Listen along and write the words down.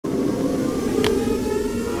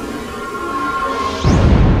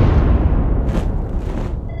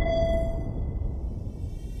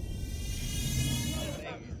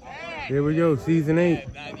Here we go, season 8.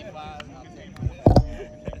 I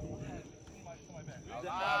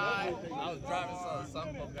was driving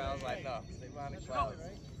some folk. I was like, no, stay behind the clouds.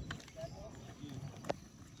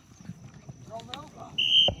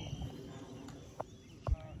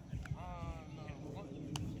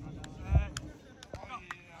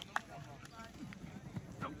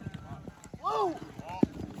 Whoa!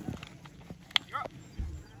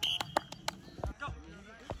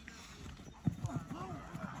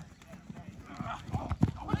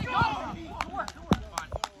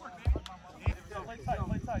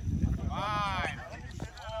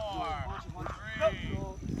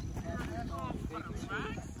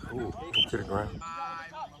 Ooh, to the ground.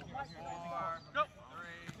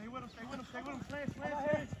 Stay with him, stay with him, stay with him. Slant,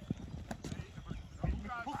 slant.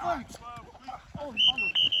 Pull forward. Oh, he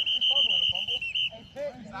fumbled.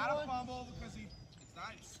 It's not a fumble because it's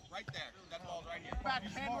not, it's right there. That ball's right here. Back,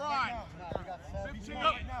 hand run. 15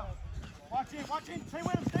 now. Watch in, stay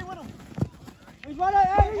with him, stay with him. He's running,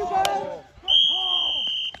 hey, you go.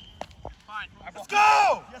 Fine. Let's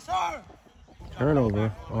go! Yes, sir.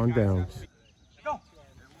 Turnover on downs. Go.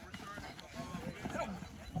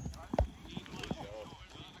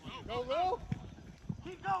 Go, Lou.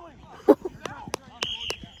 Keep going. Got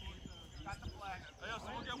the flag. Hey,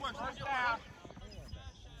 someone get work. Someone get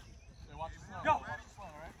work. Go.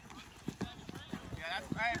 Yeah, that's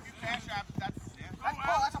right. If you cash out, that's yeah. That's a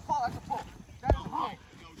pull, that's a pull, that's a pull. That's a pull.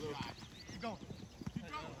 No shot. Keep going.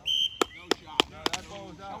 No shot. No, that ball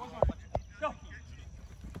was out. Go.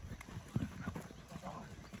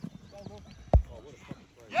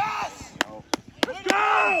 Yes! Let's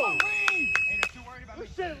go! Hey, they're too worried about me.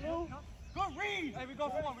 Good shit, Lou. Good read. Hey, we go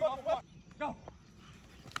for one, we go for one. Go.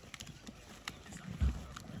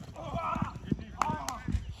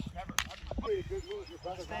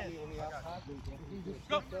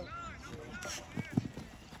 Go.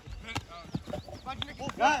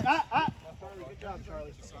 Good job,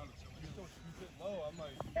 Charlie.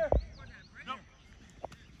 Here.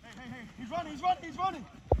 Hey, he's running.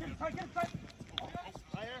 Get it tight.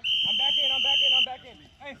 Right here. I'm back in.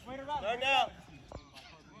 Hey, wait around. Right now.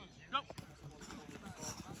 Go.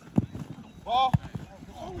 Ball.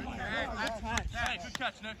 Oh my God. Hey, good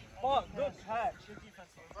catch, Nick. Ball, good catch.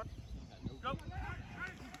 Go.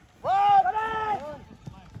 Run!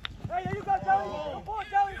 Hey, there you go, Joey. Go for it,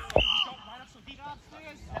 Joey.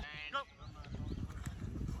 Go.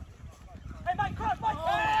 Hey, Mike, cross, Mike.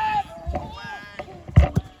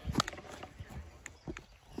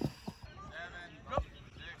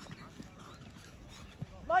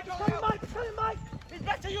 Mike, it's coming, Mike. He's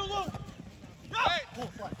back to you, Lou. Hey.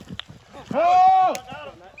 Oh!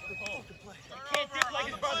 Can't dip like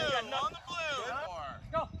his brother. On the blue.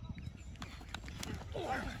 Go.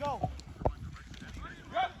 Let's go.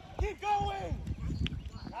 Keep going.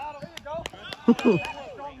 There you go.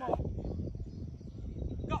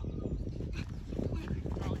 Go.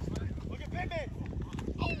 Look at Pittman.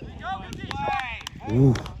 Go, good play.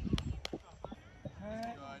 Ooh.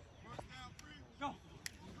 Go.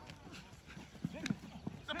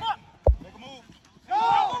 Step up. Make a move. Go.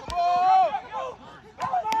 Go.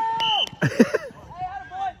 Hey,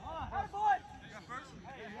 attaboy.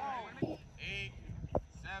 8,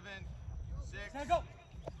 7, 6. Hey, go.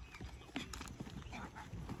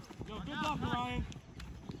 Yo, good luck, Ryan.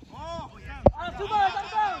 Oh, Out of 2 miles, out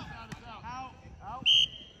of bounds. Out.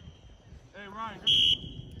 Hey, Ryan.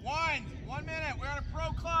 Wind. 1 minute. We're on a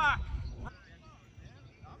pro clock.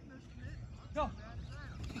 Go.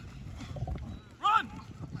 Run.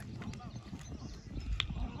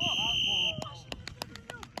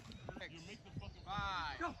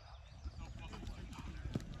 Five. Go.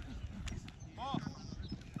 Ball.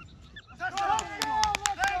 Let's go.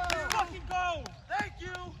 Thank you. Fucking go. Thank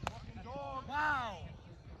you. Wow.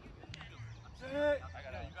 That's it.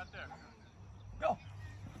 You got there. Go.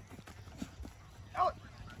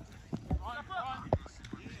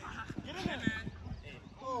 Get in there.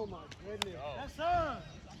 Oh my goodness. Yes, sir.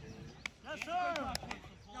 Yes, sir.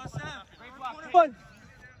 Yo, Sam. Great block. Fun.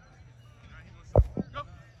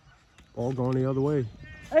 Ball going the other way.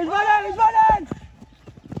 He's running.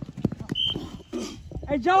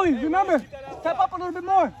 Hey, Joey, remember, step up a little bit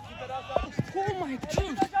more. Oh my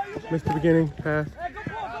goodness. Missed the beginning, pass. Hey,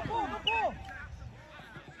 good ball.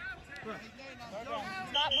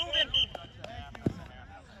 Stop moving.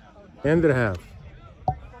 End of the half.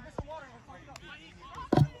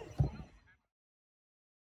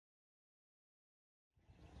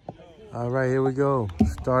 All right, here we go.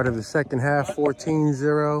 Start of the second half,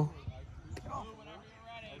 14-0.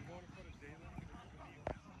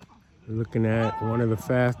 Looking at one of the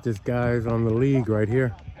fastest guys on the league right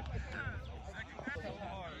here.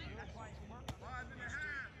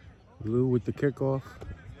 Blue with the kickoff.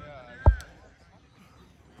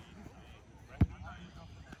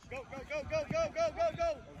 Go, go, go, go, go, go, go, go!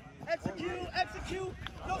 Execute, execute!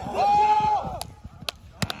 Go, go!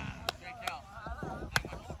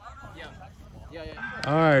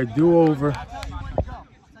 All right, do-over.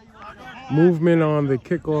 Movement on the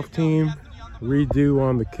kickoff team. Redo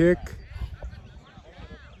on the kick.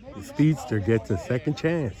 The speedster gets a second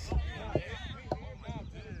chance.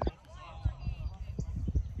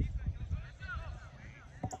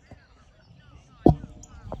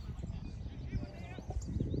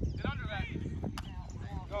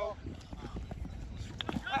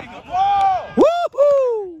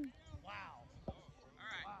 Woohoo!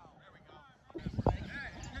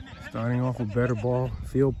 Starting off with better ball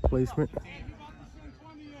field placement.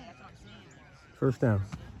 First down.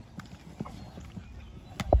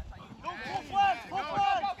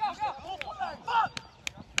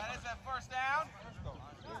 That is that first down.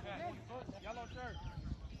 Yellow shirt.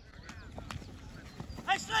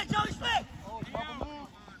 Hey, Slick, Joey Slick!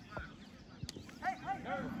 Hey, hey!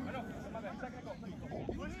 I know. My bad. Second go.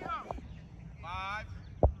 5,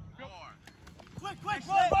 4. Quick, quick!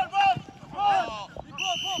 Run! Pull!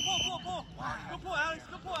 Good pull, Alex.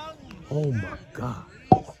 Good pull, Alex. Oh my God.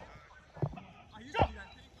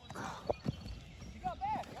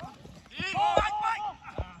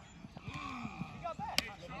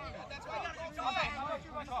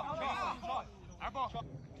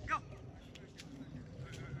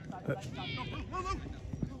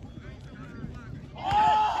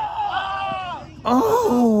 Oh!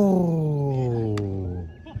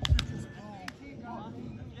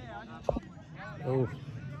 Oh,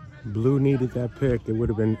 Blue needed that pick. It would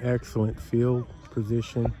have been excellent field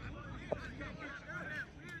position.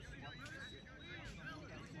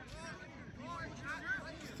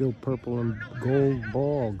 Still purple and gold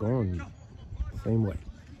ball going same way.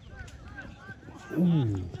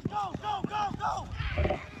 Ooh. Go!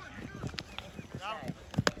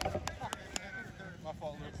 My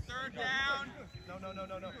fault, Luke. Third down. No. 3,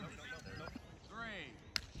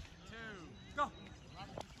 2. Go!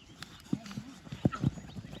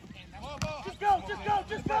 Just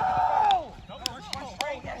go!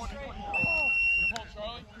 Straight. Your fault,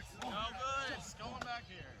 Charlie. No good. It's going back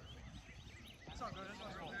here. That's not good.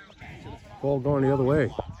 Ball going the other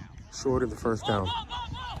way. Short of the first down.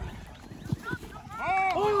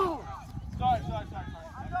 Oh! Sorry. I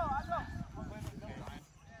go.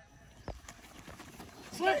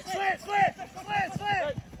 Slit! Hey,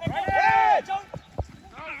 Joey!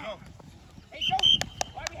 Hey, Joey!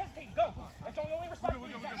 Why are we hesitating? Go! That's the only response.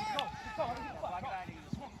 Go.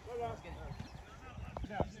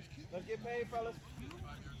 Let's get paid, fellas.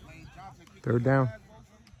 Third down.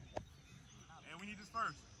 And we need this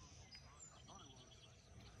first.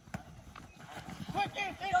 Quick,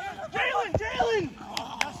 Jalen!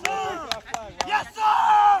 Yes,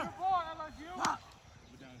 sir!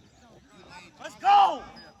 Let's go!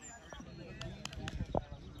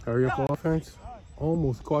 Hurry up offense.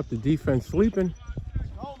 Almost caught the defense sleeping.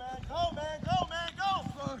 Go, man! Go!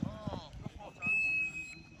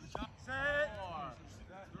 Set.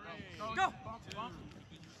 4, 3,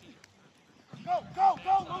 Go!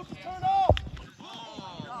 Go! Lucy, turn off!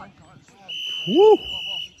 Woo!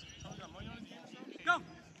 Go!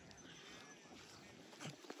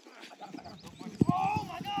 Oh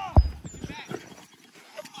my God!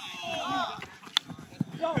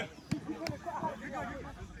 Go!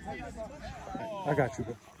 I got you.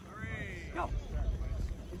 Go!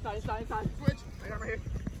 Inside. Switch. I got him right here.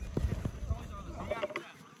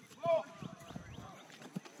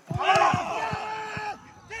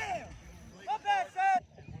 Damn! Up that set!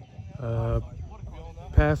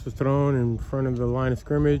 Pass was thrown in front of the line of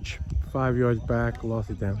scrimmage. 5 yards back, lost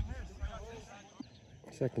it down.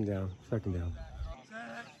 Second down.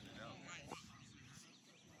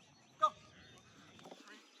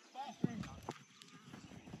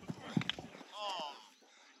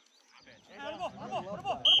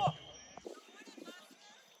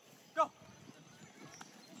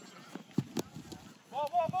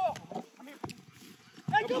 Ball. I'm here.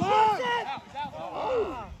 Hey, good block!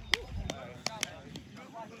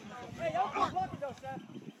 Hey, y'all good blocking though, Seth.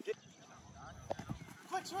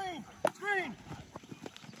 Quick screen.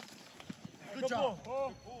 Good job.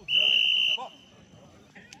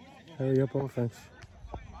 Hurry up offense.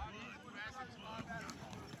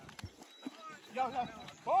 Yo.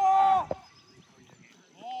 Ball!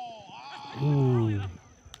 Ooh.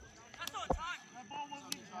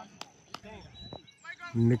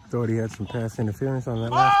 Nick thought he had some pass interference on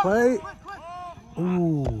that last play.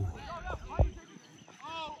 Ooh.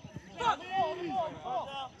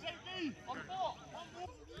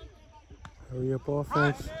 up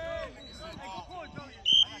offense.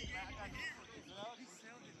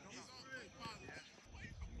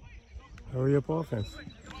 Hurry up offense.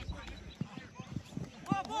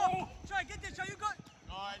 Try, get this, you got.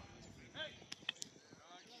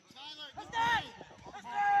 Third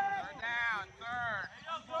down, third.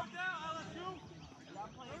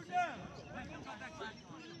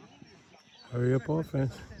 Hurry up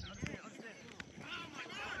offense.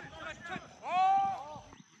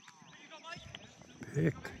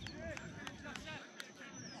 Pick.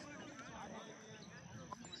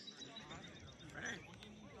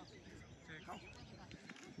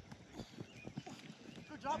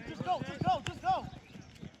 Good job, just go, just go, just go.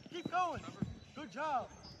 Keep going. Good job.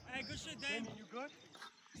 Hey, good shit, Dave. You good?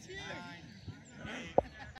 9, 8,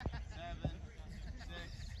 7,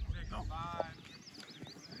 6, 5.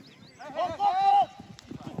 Go, go, go!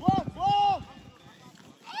 Go, go!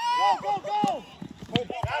 Go, go, go!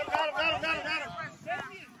 Got him.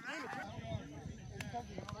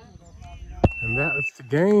 And that's the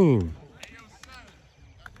game.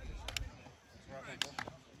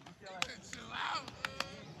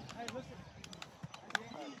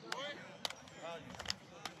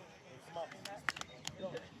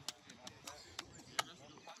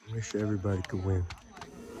 Wish everybody could win.